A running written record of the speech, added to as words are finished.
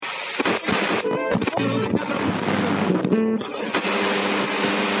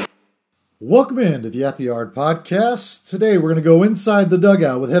Welcome into the At the Yard podcast. Today we're going to go inside the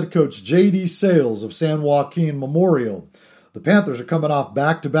dugout with head coach J.D. Sales of San Joaquin Memorial. The Panthers are coming off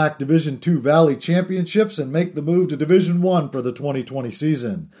back-to-back Division II Valley championships and make the move to Division I for the 2020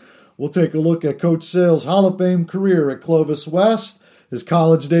 season. We'll take a look at Coach Sales' Hall of Fame career at Clovis West, his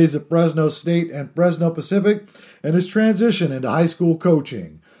college days at Fresno State and Fresno Pacific, and his transition into high school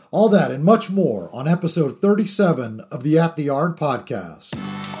coaching. All that and much more on episode 37 of the At the Yard podcast.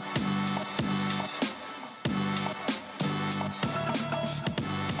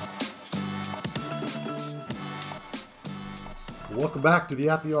 Welcome back to the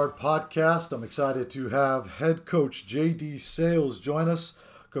At the Yard podcast. I'm excited to have head coach J.D. Sales join us.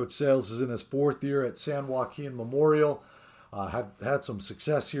 Coach Sales is in his fourth year at San Joaquin Memorial. Have had some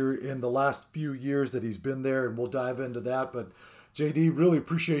success here in the last few years that he's been there, and we'll dive into that. But J.D., really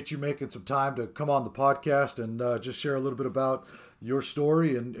appreciate you making some time to come on the podcast and just share a little bit about your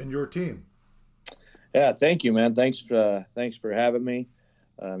story and your team. Yeah, thank you, man. Thanks for having me.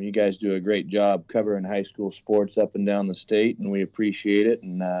 You guys do a great job covering high school sports up and down the state, and we appreciate it.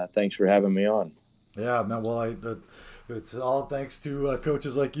 And thanks for having me on. Yeah, man. Well, it's all thanks to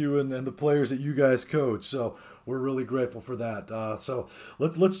coaches like you and the players that you guys coach. So we're really grateful for that. So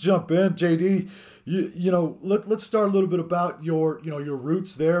let's jump in, JD. Let's start a little bit about your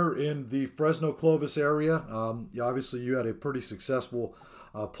roots there in the Fresno Clovis area. Obviously, you had a pretty successful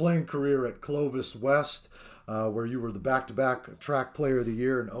playing career at Clovis West. Where you were the back-to-back track player of the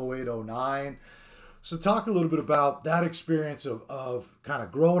year in 08-09. So talk a little bit about that experience of kind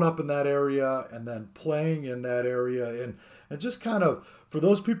of growing up in that area and then playing in that area and just kind of, for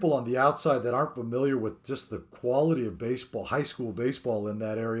those people on the outside that aren't familiar with just the quality of baseball, high school baseball in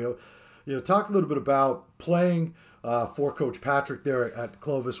that area, talk a little bit about playing for Coach Patrick there at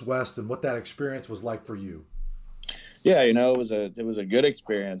Clovis West and what that experience was like for you. Yeah, it was a good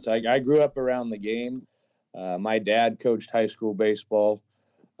experience. I grew up around the game. My dad coached high school baseball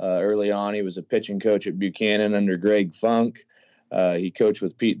early on. He was a pitching coach at Buchanan under Greg Funk. He coached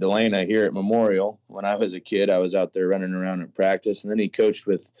with Pete Delana here at Memorial. When I was a kid, I was out there running around at practice. And then he coached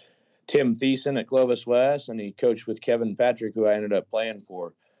with Tim Thiessen at Clovis West, and he coached with Kevin Patrick, who I ended up playing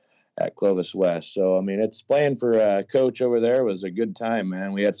for at Clovis West. So, it's playing for a coach over there was a good time,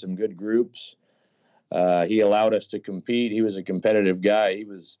 man. We had some good groups. He allowed us to compete. He was a competitive guy.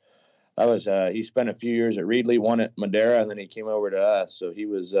 He spent a few years at Reedley, won at Madera, and then he came over to us. So he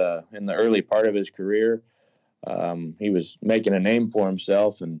was in the early part of his career. He was making a name for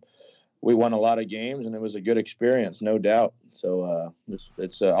himself, and we won a lot of games, and it was a good experience, no doubt. So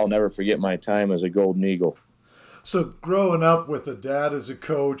I'll never forget my time as a Golden Eagle. So growing up with a dad as a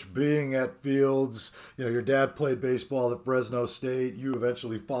coach, being at Fields, your dad played baseball at Fresno State. You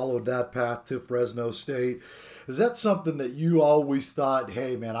eventually followed that path to Fresno State. Is that something that you always thought,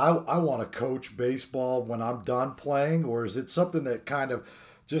 hey, man, I want to coach baseball when I'm done playing? Or is it something that kind of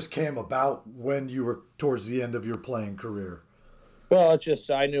just came about when you were towards the end of your playing career? Well, it's just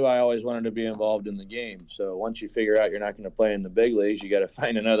I knew I always wanted to be involved in the game. So once you figure out you're not going to play in the big leagues, you got to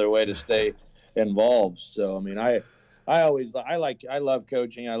find another way to stay involved. So, I love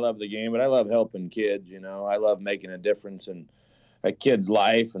coaching. I love the game, but I love helping kids. I love making a difference in a kid's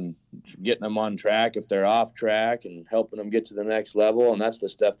life and getting them on track if they're off track and helping them get to the next level. And that's the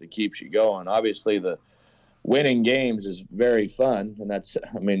stuff that keeps you going. Obviously, the winning games is very fun.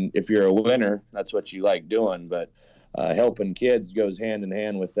 And if you're a winner, that's what you like doing. But helping kids goes hand in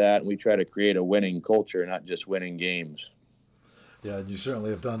hand with that. And we try to create a winning culture, not just winning games. Yeah, you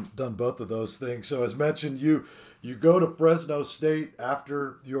certainly have done both of those things. So as mentioned, you go to Fresno State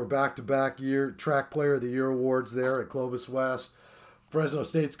after your back-to-back year track player of the year awards there at Clovis West. Fresno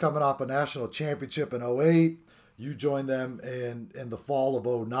State's coming off a national championship in 08. You joined them in the fall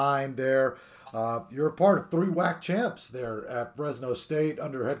of 09 there. You're a part of 3 WAC champs there at Fresno State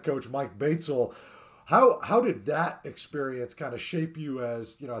under head coach Mike Batesole. How did that experience kind of shape you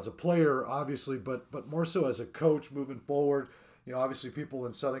as a player, obviously, but more so as a coach moving forward? Obviously people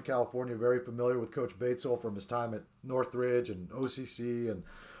in Southern California are very familiar with Coach Batesole from his time at Northridge and OCC and,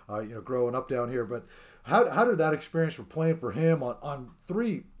 growing up down here. But how did that experience for playing for him on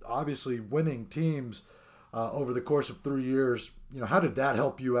 3 obviously winning teams over the course of 3 years, how did that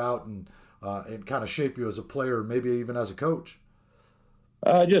help you out and kind of shape you as a player, maybe even as a coach?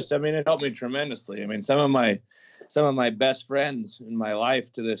 It helped me tremendously. Some of my best friends in my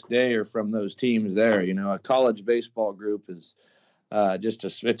life to this day are from those teams there. A college baseball group is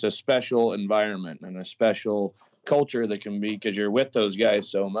it's a special environment and a special culture that can be, because you're with those guys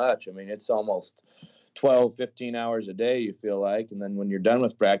so much. It's almost 12, 15 hours a day, you feel like. And then when you're done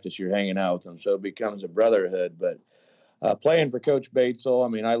with practice, you're hanging out with them. So it becomes a brotherhood. But playing for Coach Batesole, I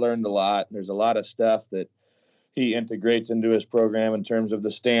mean, I learned a lot. There's a lot of stuff that he integrates into his program in terms of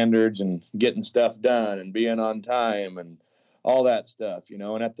the standards and getting stuff done and being on time and all that stuff, you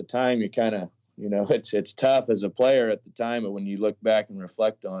know. And at the time, you kind of, you know, it's tough as a player at the time, but when you look back and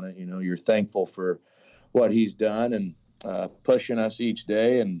reflect on it, you know, you're thankful for what he's done and pushing us each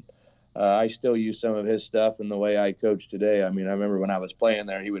day. And I still use some of his stuff in the way I coach today. I mean, I remember when I was playing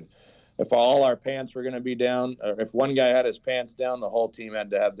there, he would, if all our pants were going to be down, or if one guy had his pants down, the whole team had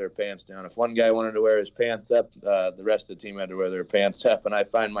to have their pants down. If one guy wanted to wear his pants up, the rest of the team had to wear their pants up. And I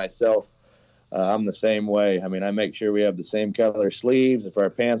find myself, I'm the same way. I mean, I make sure we have the same color sleeves. If our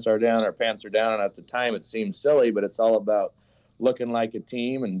pants are down, our pants are down. And at the time, it seemed silly, but it's all about looking like a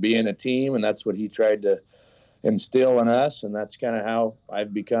team and being a team. And that's what he tried to instill in us. And that's kind of how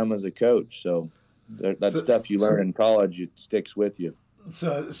I've become as a coach. So that stuff you learn in college, it sticks with you.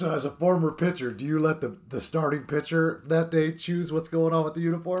 So as a former pitcher, do you let the starting pitcher that day choose what's going on with the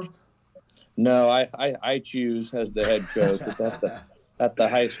uniform? No, I choose as the head coach. At the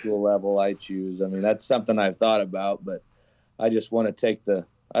high school level, I choose. I mean, that's something I've thought about, but I just want to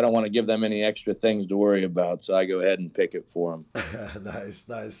I don't want to give them any extra things to worry about, so I go ahead and pick it for them. Nice.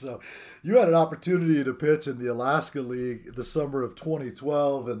 So you had an opportunity to pitch in the Alaska League the summer of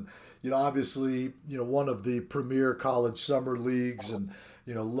 2012, and you know, obviously, you know, one of the premier college summer leagues, and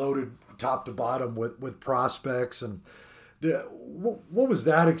you know, loaded top to bottom with prospects. And what was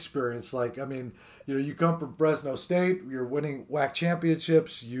that experience like? I mean, you know, you come from Fresno State, you're winning WAC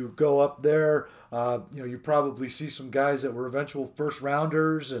championships, you go up there, you know, you probably see some guys that were eventual first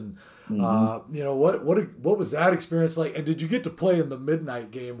rounders, and you know, what was that experience like? And did you get to play in the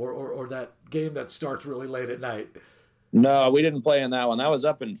midnight game or that game that starts really late at night? No, we didn't play in that one. That was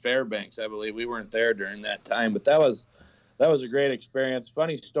up in Fairbanks, I believe. We weren't there during that time, but that was a great experience.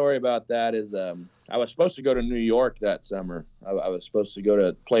 Funny story about that is I was supposed to go to New York that summer. I was supposed to go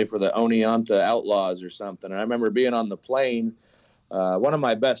to play for the Oneonta Outlaws or something. And I remember being on the plane. One of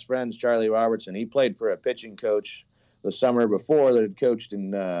my best friends, Charlie Robertson, he played for a pitching coach the summer before that had coached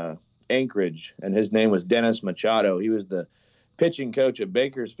in Anchorage, and his name was Dennis Machado. He was the pitching coach at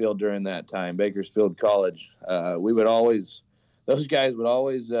Bakersfield during that time, Bakersfield College. Those guys would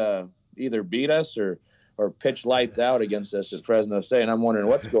always either beat us or pitch lights out against us at Fresno State. And I'm wondering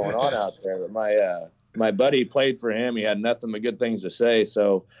what's going on out there. But my buddy played for him. He had nothing but good things to say.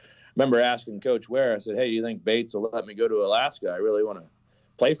 So I remember asking Coach Ware, I said, hey, do you think Bates will let me go to Alaska? I really want to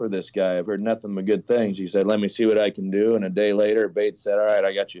play for this guy. I've heard nothing but good things. He said, let me see what I can do. And a day later, Bates said, all right,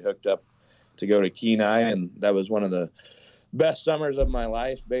 I got you hooked up to go to Kenai. And that was one of the best summers of my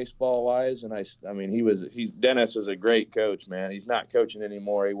life, baseball wise. And I mean, Dennis is a great coach, man. He's not coaching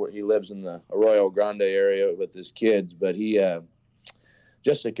anymore. He lives in the Arroyo Grande area with his kids, but he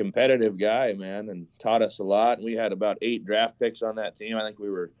just a competitive guy, man, and taught us a lot. And we had about 8 draft picks on that team. I think we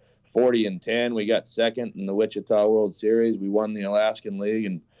were 40-10. We got second in the Wichita World Series. We won the Alaskan League,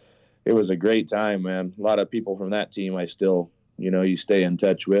 and it was a great time, man. A lot of people from that team I still, you know, you stay in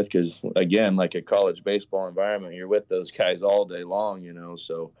touch with because, again, like a college baseball environment, you're with those guys all day long, you know.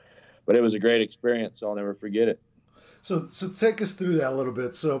 So, but it was a great experience. I'll never forget it. So take us through that a little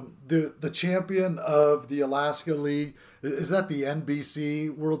bit. So the champion of the Alaska League, is that the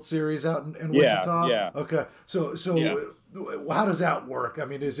NBC World Series out in Wichita? Yeah. Okay. So yeah. How does that work? I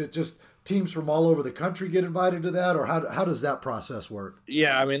mean, is it just teams from all over the country get invited to that, or how does that process work?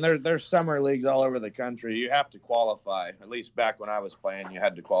 Yeah, I mean, there's summer leagues all over the country. You have to qualify. At least back when I was playing, you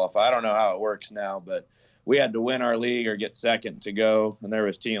had to qualify. I don't know how it works now, but we had to win our league or get second to go. And there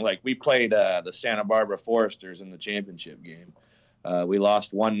was like we played the Santa Barbara Foresters in the championship game. We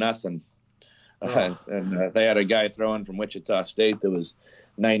lost 1-0. And they had a guy throwing from Wichita State that was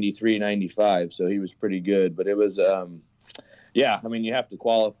 93, 95, so he was pretty good. But it was yeah, I mean, you have to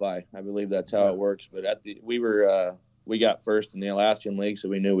qualify. I believe that's how it works. But we got first in the Alaskan League, so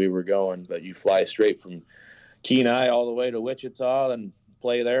we knew we were going. But you fly straight from Kenai all the way to Wichita and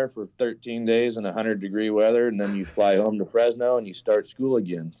play there for 13 days in 100-degree weather, and then you fly home to Fresno and you start school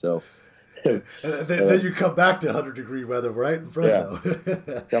again. So then you come back to 100-degree weather, right, in Fresno.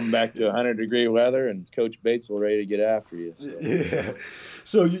 Yeah. Come back to 100-degree weather, and Coach Bates will ready to get after you. So. Yeah.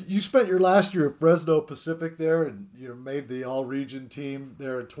 So you spent your last year at Fresno Pacific there, and you made the all-region team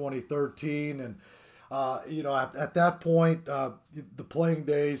there in 2013. And you know, at that point, the playing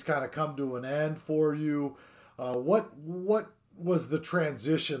days kind of come to an end for you. What was the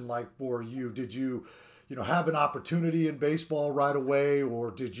transition like for you? Did you have an opportunity in baseball right away, or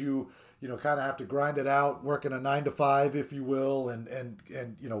did you kind of have to grind it out, working a 9 to 5, if you will, and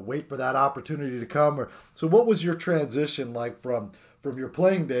wait for that opportunity to come. Or so, what was your transition like from your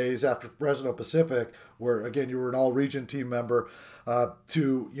playing days after Fresno Pacific, where again you were an all-region team member,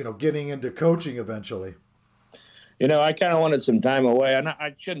 to getting into coaching eventually? I kind of wanted some time away.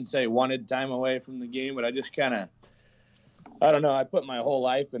 I shouldn't say wanted time away from the game, but I just kind of, I don't know. I put my whole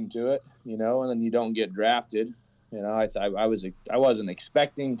life into it, and then you don't get drafted. I wasn't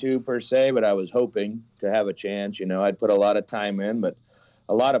expecting to per se, but I was hoping to have a chance. I'd put a lot of time in, but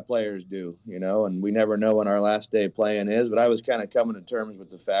a lot of players do, and we never know when our last day playing is. But I was kind of coming to terms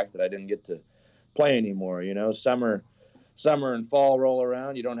with the fact that I didn't get to play anymore. Summer and fall roll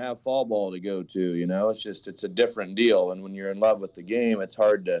around, you don't have fall ball to go to. It's a different deal. And when you're in love with the game, it's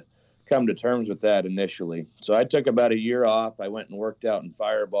hard to come to terms with that initially. So I took about a year off. I went and worked out in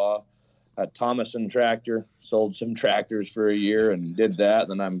Firebaugh at Thomason Tractor, sold some tractors for a year and did that.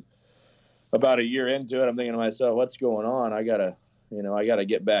 Then I'm about a year into it. I'm thinking to myself, what's going on? I gotta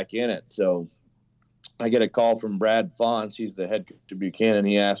get back in it. So I get a call from Brad Fonz. He's the head coach of Buchanan.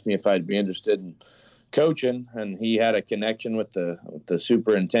 He asked me if I'd be interested in coaching, and he had a connection with the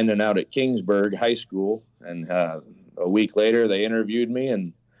superintendent out at Kingsburg High School. And a week later, they interviewed me,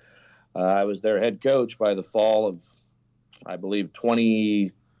 and I was their head coach by the fall of, I believe,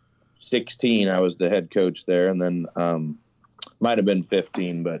 2016. I was the head coach there, and then might have been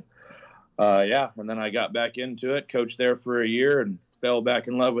 15, but and then I got back into it, coached there for a year, and fell back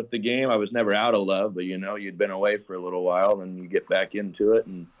in love with the game. I was never out of love, but you'd been away for a little while, and you get back into it,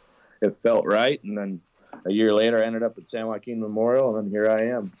 and it felt right. And then a year later, I ended up at San Joaquin Memorial, and then here I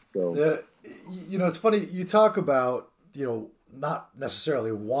am. So, it's funny you talk about not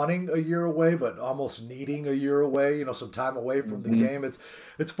necessarily wanting a year away, but almost needing a year away. Some time away from the game.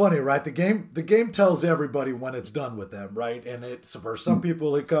 It's funny, right? The game tells everybody when it's done with them, right? And it's for some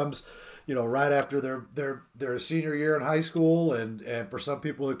people it comes, right after their senior year in high school, and for some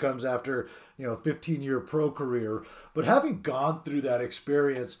people it comes after 15-year pro career. But having gone through that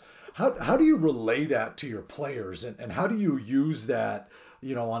experience, how do you relay that to your players, and how do you use that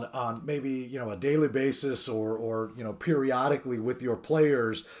on maybe a daily basis or periodically with your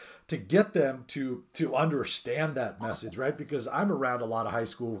players to get them to understand that message, right? Because I'm around a lot of high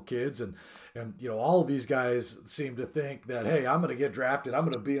school kids, and all of these guys seem to think that, hey, I'm going to get drafted, I'm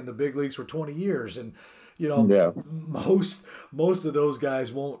going to be in the big leagues for 20 years, and most of those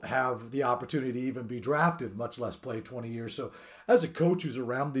guys won't have the opportunity to even be drafted, much less play 20 years. So as a coach who's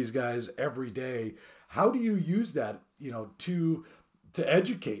around these guys every day, how do you use that to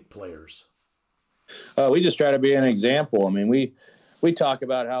educate players? We just try to be an example. I mean, we talk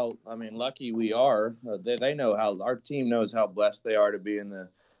about how, lucky we are. They know how, our team knows how blessed they are to be in the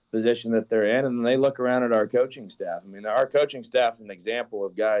position that they're in, and they look around at our coaching staff. Our coaching staff is an example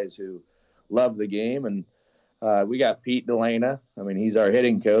of guys who love the game, and we got Pete Delana. He's our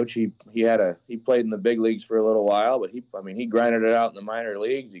hitting coach. He played in the big leagues for a little while, but he grinded it out in the minor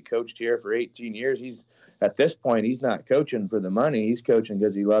leagues. He coached here for 18 years. At this point, he's not coaching for the money. He's coaching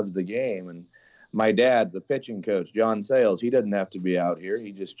because he loves the game. And my dad, the pitching coach, John Sales, he doesn't have to be out here.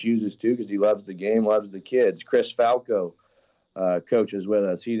 He just chooses to because he loves the game, loves the kids. Chris Falco coaches with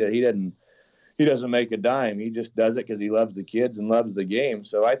us. He doesn't make a dime. He just does it because he loves the kids and loves the game.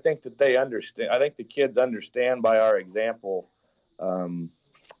 So I think that they understand. I think the kids understand by our example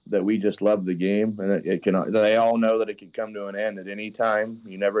that we just love the game, and they all know that it could come to an end at any time.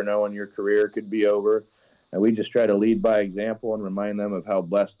 You never know when your career could be over. And we just try to lead by example and remind them of how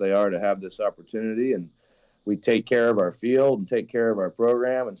blessed they are to have this opportunity. And we take care of our field and take care of our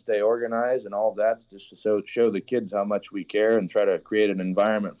program and stay organized and all of that, just to show the kids how much we care and try to create an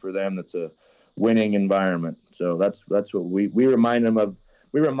environment for them that's a winning environment. So that's what we remind them of.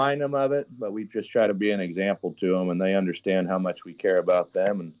 We remind them of it, but we just try to be an example to them, and they understand how much we care about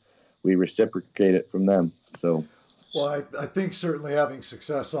them, and we reciprocate it from them. So. Well, I think certainly having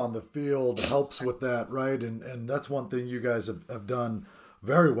success on the field helps with that, right? And that's one thing you guys have done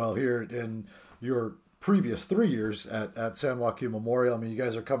very well here in your previous 3 years at San Joaquin Memorial. You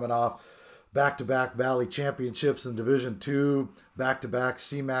guys are coming off back-to-back Valley championships in Division II, back-to-back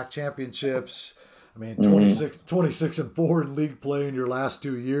CMAC championships. 26-4 in league play in your last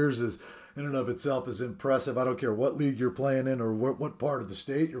 2 years is in and of itself is impressive. I don't care what league you're playing in or what part of the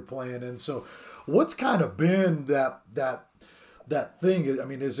state you're playing in. So what's kind of been that thing?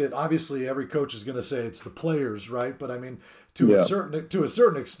 Is it obviously every coach is going to say it's the players, right? But to a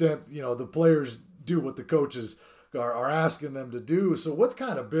certain extent, the players do what the coaches are asking them to do. So what's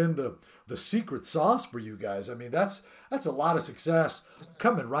kind of been the secret sauce for you guys? That's a lot of success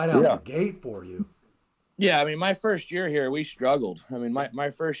coming right out the gate for you. Yeah, I mean, my first year here, we struggled. I mean, my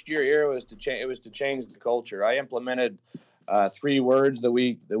first year here was to change. It was to change the culture. I implemented three words that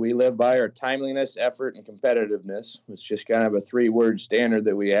we live by are timeliness, effort, and competitiveness. It's just kind of a 3-word standard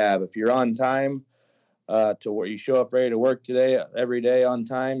that we have. If you're on time to where you show up ready to work today, every day on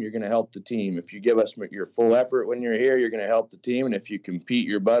time, you're going to help the team. If you give us your full effort when you're here, you're going to help the team. And if you compete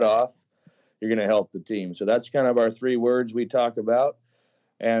your butt off, you're going to help the team. So that's kind of our 3 words we talk about.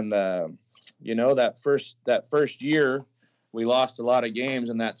 And that first year, we lost a lot of games.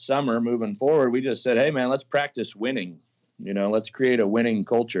 And that summer, moving forward, we just said, "Hey, man, let's practice winning. Let's create a winning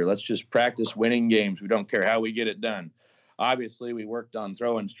culture. Let's just practice winning games. We don't care how we get it done." Obviously, we worked on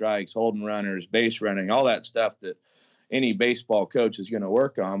throwing strikes, holding runners, base running, all that stuff that any baseball coach is going to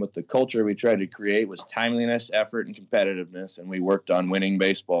work on. But the culture we tried to create was timeliness, effort, and competitiveness. And we worked on winning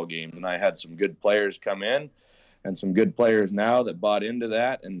baseball games. And I had some good players come in and some good players now that bought into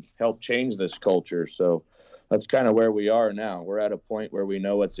that and helped change this culture. So that's kind of where we are now. We're at a point where we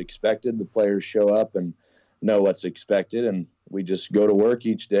know what's expected. The players show up and know what's expected, and we just go to work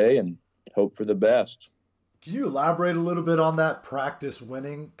each day and hope for the best. Can you elaborate a little bit on that practice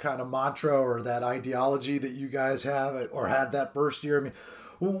winning kind of mantra or that ideology that you guys have or had that first year? I mean,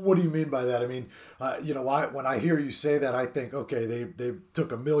 what do you mean by that? I mean, when I hear you say that, I think, okay, they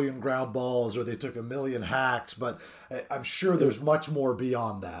took a million ground balls or they took a million hacks, but I'm sure there's much more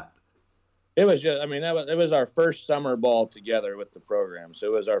beyond that. It was just, I mean, it was our first summer ball together with the program. So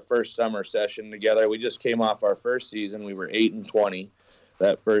it was our first summer session together. We just came off our first season. We were 8-20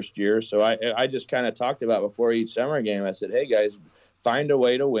 that first year. So I just kind of talked about before each summer game. I said, "Hey guys, find a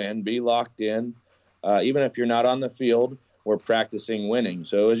way to win. Be locked in. Even if you're not on the field, we're practicing winning."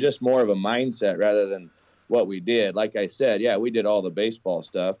 So it was just more of a mindset rather than what we did. Like I said, yeah, we did all the baseball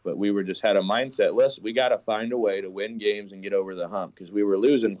stuff, but we were just had a mindset. Listen, we got to find a way to win games and get over the hump because we were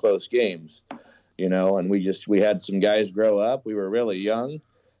losing close games, and we had some guys grow up. We were really young.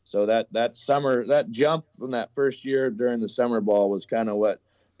 So that summer, that jump from that first year during the summer ball was kind of what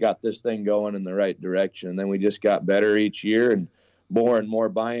got this thing going in the right direction. And then we just got better each year and more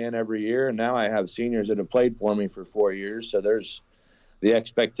buy-in every year. And now I have seniors that have played for me for 4 years. So there's the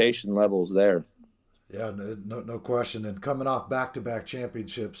expectation levels there. Yeah, no question. And coming off back-to-back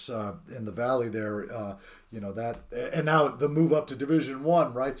championships in the Valley there, that, and now the move up to Division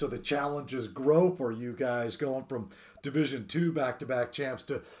 1, right? So the challenges grow for you guys going from Division 2 back-to-back champs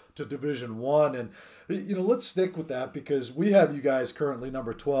to Division 1. And let's stick with that because we have you guys currently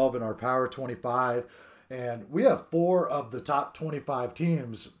number 12 in our Power 25, and we have 4 of the top 25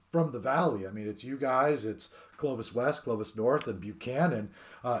 teams from the Valley. I mean, it's you guys, it's Clovis West, Clovis North, and Buchanan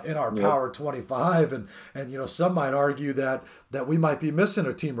in our Yep. Power 25, and some might argue that we might be missing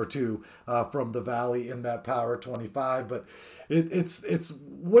a team or two from the Valley in that Power 25. But it's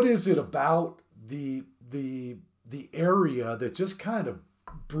what is it about the area that just kind of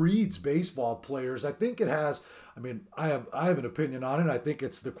breeds baseball players? I think it has. I mean, I have an opinion on it. I think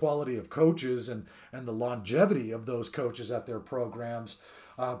it's the quality of coaches and the longevity of those coaches at their programs.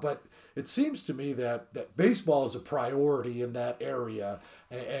 But it seems to me that baseball is a priority in that area.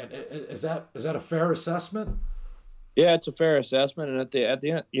 And is that a fair assessment? Yeah, it's a fair assessment. And at the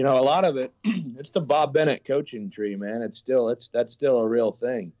end, a lot of it, it's the Bob Bennett coaching tree, man. That's still a real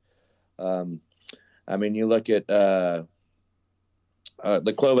thing. Um, I mean, you look at the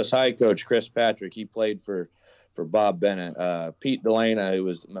Clovis High coach, Chris Patrick. He played for Bob Bennett. Pete Delana, who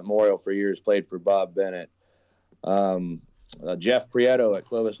was Memorial for years, played for Bob Bennett. Jeff Prieto at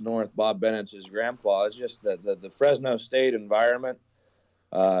Clovis North, Bob Bennett's his grandpa. It's just the Fresno State environment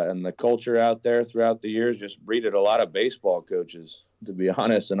and the culture out there throughout the years just breeded a lot of baseball coaches, to be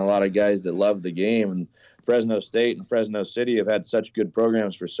honest, and a lot of guys that love the game. And Fresno State and Fresno City have had such good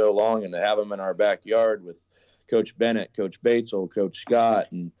programs for so long, and to have them in our backyard with Coach Bennett, Coach Batesel, Coach Scott,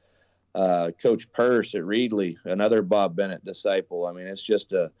 and Coach Purse at Reedley, another Bob Bennett disciple. I mean,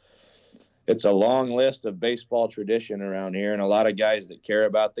 it's a long list of baseball tradition around here, and a lot of guys that care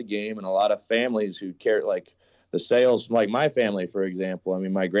about the game, and a lot of families who care, like the sales, like my family, for example. I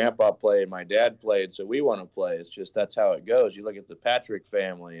mean, my grandpa played, my dad played, so we want to play. It's just that's how it goes. You look at the Patrick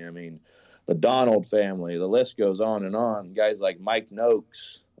family, I mean, the Donald family, the list goes on and on. Guys like Mike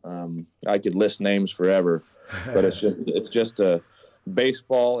Noakes, I could list names forever, but it's just a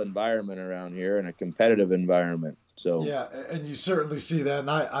baseball environment around here and a competitive environment. So Yeah, and you certainly see that. And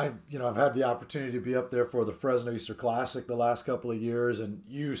I've had the opportunity to be up there for the Fresno Easter Classic the last couple of years, and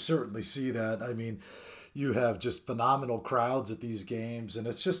you certainly see that. I mean, you have just phenomenal crowds at these games, and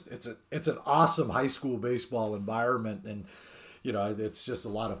it's an awesome high school baseball environment, and it's just a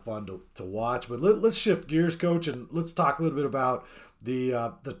lot of fun to watch. But let's shift gears, Coach, and let's talk a little bit about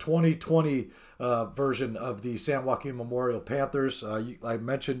the 2020 version of the San Joaquin Memorial Panthers. I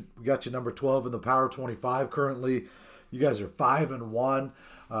mentioned we got you number 12 in the Power 25 currently. You guys are 5-1.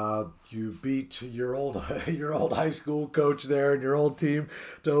 You beat your old high school coach there and your old team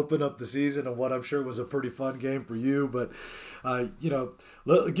to open up the season, and what I'm sure was a pretty fun game for you. But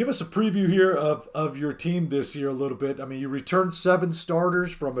give us a preview here of your team this year a little bit. I mean, you returned 7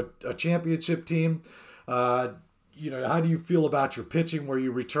 starters from a championship team. How do you feel about your pitching where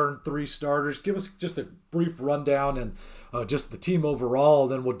you returned 3 starters? Give us just a brief rundown and just the team overall,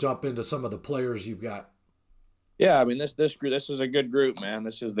 and then we'll jump into some of the players you've got. Yeah, I mean, this is a good group, man.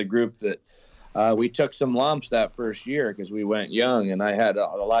 This is the group that we took some lumps that first year because we went young, and I had a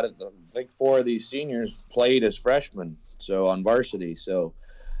lot of, I think 4 of these seniors played as freshmen, so on varsity. So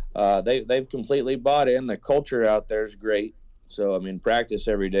they've completely bought in. The culture out there is great. So, I mean, practice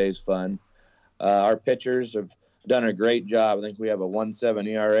every day is fun. Our pitchers have done a great job. I think we have a 1.7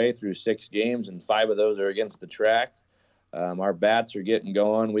 ERA through 6 games, and 5 of those are against the track. Our bats are getting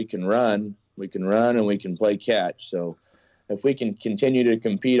going. We can run, and we can play catch. So if we can continue to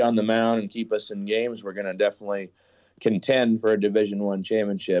compete on the mound and keep us in games, we're going to definitely contend for a Division I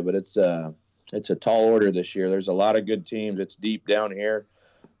championship. But it's a tall order this year. There's a lot of good teams. It's deep down here.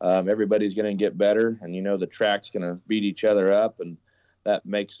 Everybody's going to get better, and the track's going to beat each other up, and that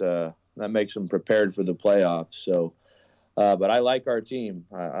makes them prepared for the playoffs. So, but I like our team.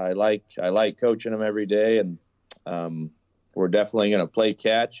 I like coaching them every day, and we're definitely going to play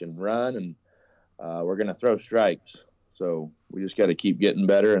catch and run, and we're going to throw strikes. So we just got to keep getting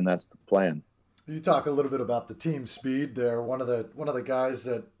better, and that's the plan. You talk a little bit about the team speed there. One of the guys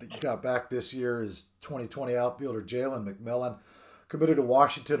that you got back this year is 2020 outfielder Jalen McMillan, committed to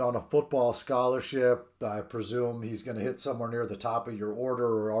Washington on a football scholarship. I presume he's going to hit somewhere near the top of your order,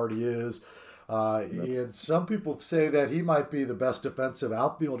 or already is. And some people say that he might be the best defensive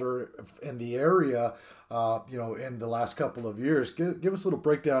outfielder in the area, in the last couple of years. Give us a little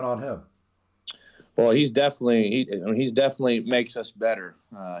breakdown on him. Well, he definitely makes us better.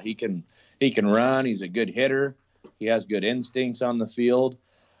 He can run. He's a good hitter. He has good instincts on the field.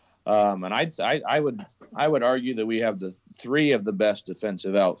 And I would argue that we have the 3 of the best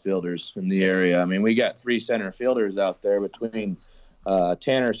defensive outfielders in the area. I mean, we got 3 center fielders out there between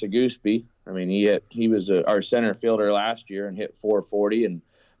Tanner Seguspie. I mean, he was our center fielder last year and hit 440, and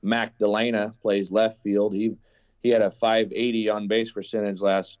Mac Delana plays left field. He had a .580 on base percentage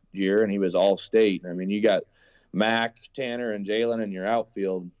last year, and he was all state. I mean, you got Mac, Tanner, and Jalen in your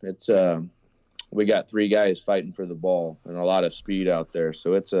outfield. It's we got 3 guys fighting for the ball and a lot of speed out there.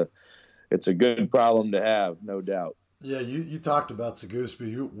 So it's a good problem to have, no doubt. Yeah, you talked about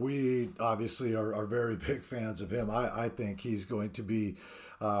Seguspie. We obviously are very big fans of him. I think he's going to be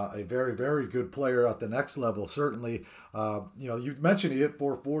a very, very good player at the next level, certainly. You mentioned he hit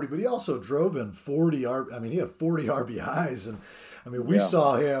 440, but he also drove in 40. He had 40 RBIs. And, we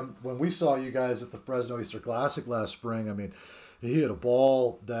saw him when we saw you guys at the Fresno Easter Classic last spring. I mean, he hit a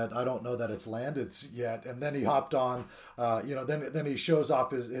ball that I don't know that it's landed yet, and then he hopped on. Then he shows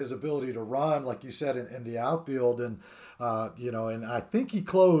off his ability to run, like you said, in the outfield, and and I think he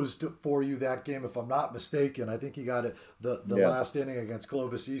closed for you that game, if I'm not mistaken. I think he got it the last inning against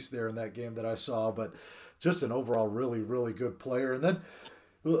Clovis East there in that game that I saw. But just an overall really, really good player. And then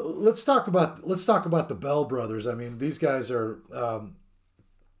let's talk about the Bell brothers. I mean, these guys are.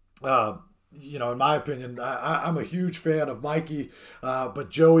 In my opinion, I'm a huge fan of Mikey, but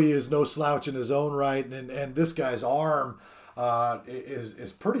Joey is no slouch in his own right, and this guy's arm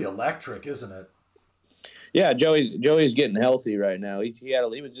is pretty electric, isn't it? Yeah, Joey's getting healthy right now. He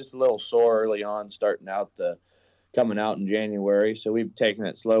was just a little sore early on, coming out in January, so we've taken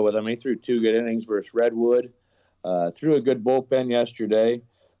it slow with him. He threw 2 good innings versus Redwood, threw a good bullpen yesterday.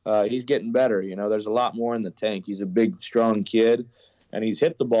 He's getting better. There's a lot more in the tank. He's a big, strong kid. And he's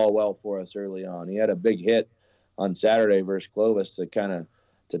hit the ball well for us early on. He had a big hit on Saturday versus Clovis to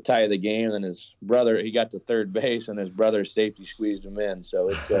tie the game. And his brother, he got to third base, and his brother safety squeezed him in. So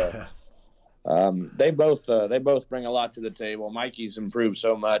it's they both bring a lot to the table. Mikey's improved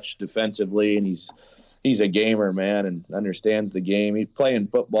so much defensively, and he's a gamer, man, and understands the game. He's playing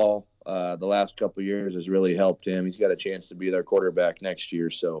football the last couple of years has really helped him. He's got a chance to be their quarterback next year.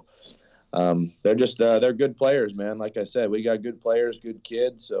 So. They're good players, man. Like I said, we got good players, good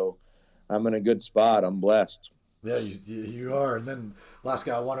kids. So I'm in a good spot. I'm blessed. Yeah, you are. And then last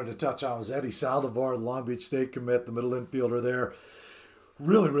guy I wanted to touch on was Eddie Saldivar, the Long Beach State commit, the middle infielder there.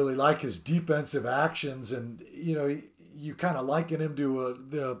 Really, really like his defensive actions, and you kind of liken him to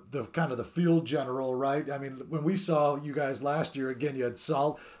the kind of the field general, right? I mean, when we saw you guys last year, again, you had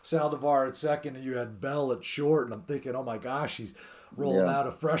Saldivar at second and you had Bell at short, and I'm thinking, oh my gosh, he's rolling out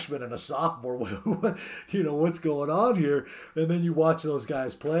a freshman and a sophomore. What's going on here? And then you watch those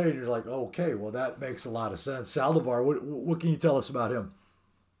guys play, and you're like, okay, well, that makes a lot of sense. Saldivar, what can you tell us about him?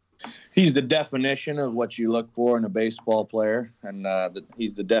 He's the definition of what you look for in a baseball player, and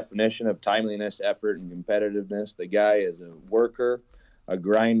he's the definition of timeliness, effort, and competitiveness. The guy is a worker, a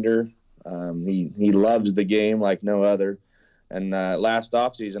grinder. He loves the game like no other. And last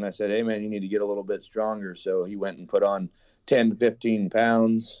offseason, I said, hey, man, you need to get a little bit stronger. So he went and put on 10 to 15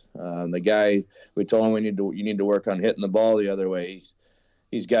 pounds. The guy, we told him you need to work on hitting the ball the other way.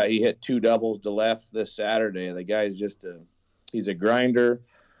 He hit 2 doubles to left this Saturday. The guy's he's a grinder,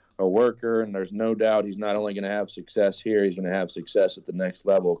 a worker, and there's no doubt he's not only going to have success here, he's going to have success at the next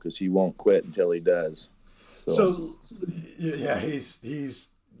level because he won't quit until he does. So yeah, he's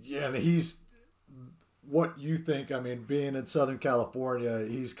what you think. I mean, being in Southern California,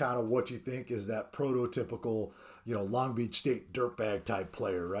 he's kind of what you think is that prototypical, Long Beach State dirtbag type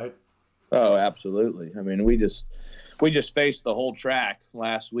player, right? Oh, absolutely. I mean, we just faced the whole track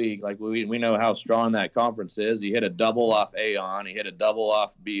last week. Like we know how strong that conference is. He hit a double off Aon. He hit a double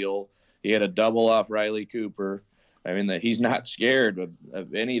off Beal. He hit a double off Riley Cooper. I mean, he's not scared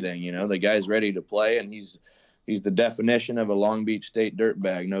of anything. The guy's ready to play, and he's the definition of a Long Beach State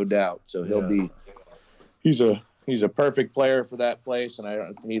dirtbag, no doubt. So he's a perfect player for that place,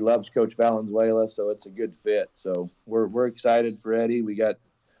 and he loves Coach Valenzuela, so it's a good fit. So we're excited for Eddie. We got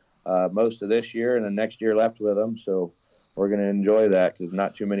most of this year and the next year left with him, so we're going to enjoy that because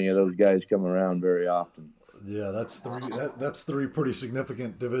not too many of those guys come around very often. Yeah, that's three pretty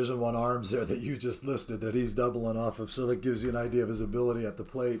significant Division I arms there that you just listed that he's doubling off of, so that gives you an idea of his ability at the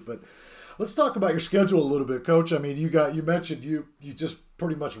plate. But let's talk about your schedule a little bit, Coach. I mean, you mentioned you just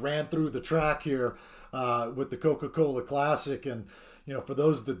pretty much ran through the track here with the Coca-Cola Classic, and for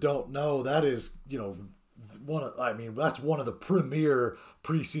those that don't know, that is that's one of the premier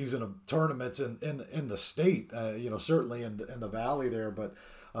preseason of tournaments in the state. Certainly in the valley there, but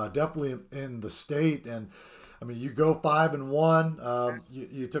definitely in the state. And I mean, you go 5-1.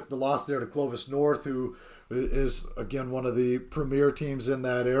 You took the loss there to Clovis North, who is again one of the premier teams in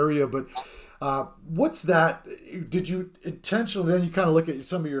that area. But what's that? Did you intentionally? Then you kind of look at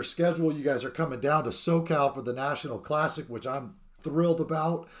some of your schedule. You guys are coming down to SoCal for the National Classic, which I'm thrilled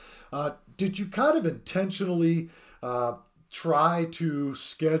about. Did you kind of intentionally try to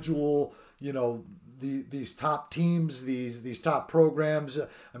schedule, these top teams, these top programs?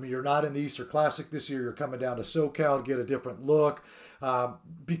 I mean, you're not in the Easter Classic this year. You're coming down to SoCal to get a different look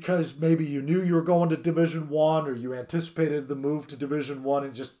because maybe you knew you were going to Division I, or you anticipated the move to Division I,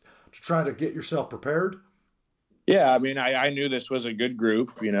 and just to try to get yourself prepared. Yeah, I mean, I knew this was a good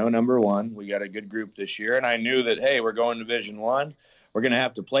group. Number one, we got a good group this year, and I knew that, hey, we're going to Division I. We're going to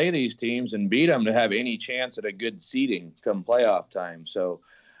have to play these teams and beat them to have any chance at a good seeding come playoff time. So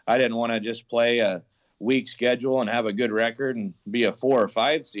I didn't want to just play a weak schedule and have a good record and be a 4 or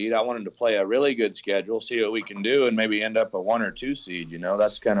 5 seed. I wanted to play a really good schedule, see what we can do, and maybe end up a 1 or 2 seed.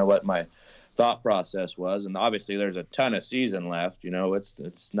 That's kind of what my thought process was. And obviously there's a ton of season left.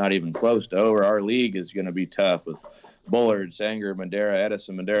 It's not even close to over. Our league is going to be tough with Bullard, Sanger, Madera,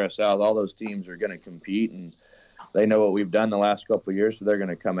 Edison, Madera South. All those teams are going to compete, and they know what we've done the last couple of years, so they're going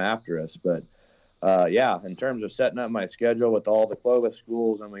to come after us. But, in terms of setting up my schedule with all the Clovis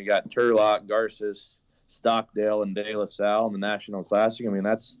schools, and we got Turlock, Garces, Stockdale, and De La Salle in the National Classic, I mean,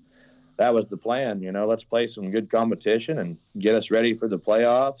 that was the plan. Let's play some good competition and get us ready for the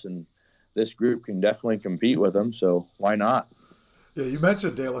playoffs, and this group can definitely compete with them, so why not? Yeah, you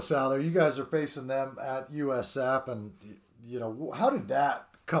mentioned De La Salle there. You guys are facing them at USF, and, how did that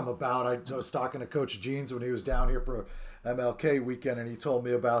come about? I was talking to Coach Jeans when he was down here for MLK weekend, and he told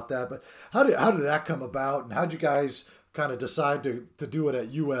me about that. But how did that come about, and how did you guys kind of decide to do it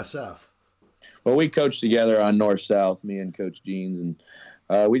at USF? Well, we coached together on North-South, me and Coach Jeans,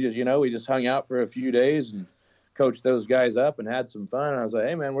 and we just hung out for a few days and coached those guys up and had some fun. And I was like,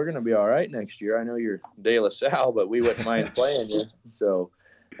 hey, man, we're going to be all right next year. I know you're De La Salle, but we wouldn't mind playing you. So,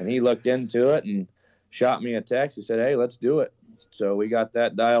 and he looked into it and shot me a text. He said, hey, let's do it. So we got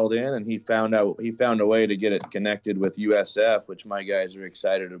that dialed in, and he found a way to get it connected with USF, which my guys are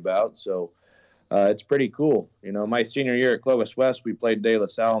excited about. So it's pretty cool. My senior year at Clovis West, we played De La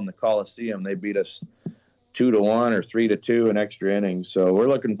Salle in the Coliseum. They beat us 2-1 or 3-2 in extra innings. So we're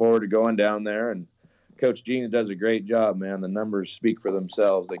looking forward to going down there, and Coach Jeans does a great job, man. The numbers speak for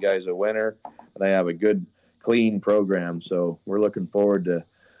themselves. The guy's a winner, and they have a good, clean program. So we're looking forward to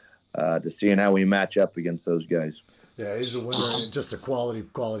seeing how we match up against those guys. Yeah, he's a winner and just a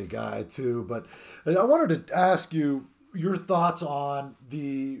quality guy too. But I wanted to ask you your thoughts on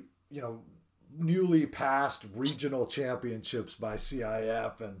the newly passed regional championships by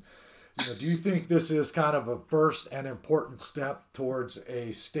CIF, and do you think this is kind of a first and important step towards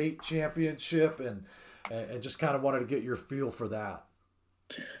a state championship, and just kind of wanted to get your feel for that?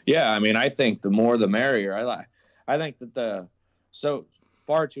 Yeah, I mean, I think the more the merrier. I think that so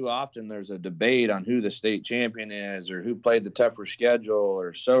far too often there's a debate on who the state champion is, or who played the tougher schedule,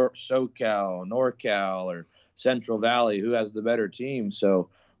 or SoCal, NorCal, or Central Valley, who has the better team. So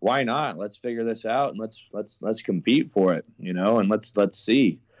why not? Let's figure this out, and let's compete for it, and let's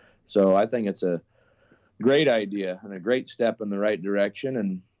see. So I think it's a great idea and a great step in the right direction.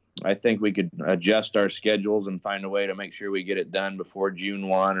 And I think we could adjust our schedules and find a way to make sure we get it done before June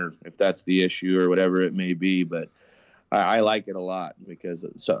 1, or if that's the issue or whatever it may be. But I like it a lot, because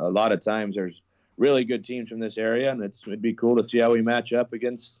a lot of times there's really good teams from this area, and it'd be cool to see how we match up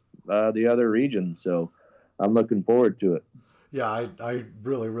against the other regions. So I'm looking forward to it. Yeah, I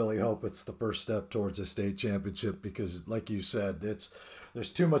really, really hope it's the first step towards a state championship, because, like you said, there's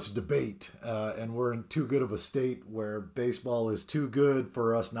too much debate, and we're in too good of a state where baseball is too good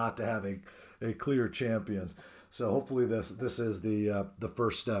for us not to have a clear champion. So hopefully this is the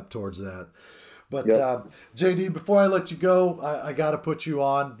first step towards that. But yep. JD, before I let you go, I got to put you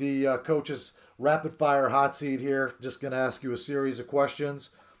on the coach's rapid fire hot seat here. Just going to ask you a series of questions.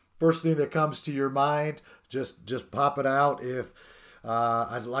 First thing that comes to your mind, just pop it out. If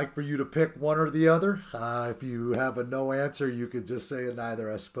I'd like for you to pick one or the other. If you have a no answer, you could just say a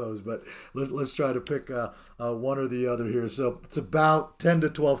neither, I suppose. But let's try to pick one or the other here. So it's about 10 to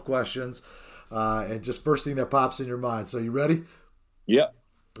 12 questions, and just first thing that pops in your mind. So you ready? Yep.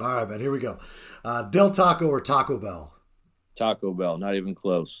 All right, man, here we go. Del Taco or Taco Bell? Taco Bell, not even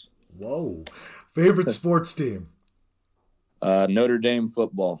close. Whoa. Favorite sports team? Notre Dame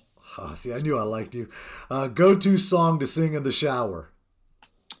football. Oh, see, I knew I liked you. Go-to song to sing in the shower?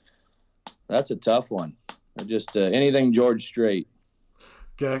 That's a tough one. Just anything George Strait.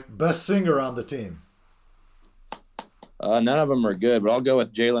 Okay. Best singer on the team? None of them are good, but I'll go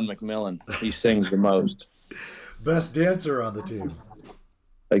with Jalen McMillan. He sings the most. Best dancer on the team?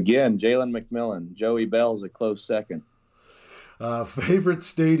 Again, Jalen McMillan. Joey Bell's a close second. Favorite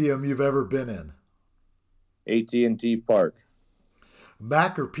stadium you've ever been in? AT&T Park.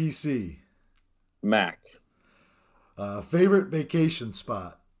 Mac or PC? Mac. Favorite vacation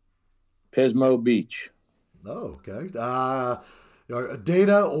spot? Pismo Beach. Oh, okay.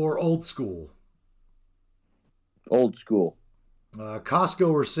 Data or old school? Old school.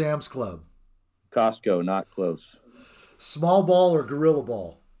 Costco or Sam's Club? Costco, not close. Small ball or gorilla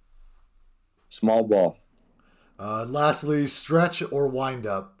ball? Small ball. Lastly, stretch or wind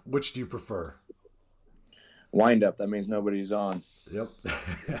up? Which do you prefer? Wind up. That means nobody's on. Yep.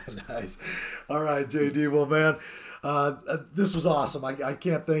 Nice. All right, JD. Well, man, this was awesome. I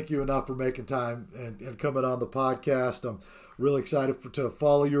can't thank you enough for making time and coming on the podcast. I'm really excited to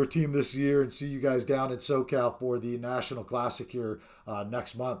follow your team this year and see you guys down in SoCal for the National Classic here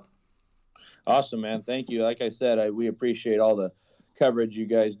next month. Awesome, man. Thank you. Like I said, we appreciate all the coverage you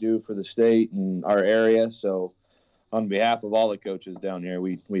guys do for the state and our area. So on behalf of all the coaches down here,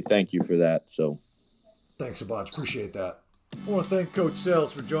 we thank you for that. So thanks a bunch. Appreciate that. I want to thank Coach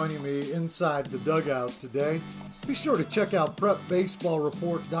Sales for joining me inside the dugout today. Be sure to check out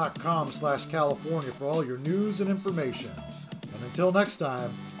prepbaseballreport.com/California for all your news and information. And until next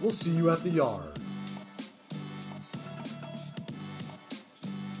time, we'll see you at the yard.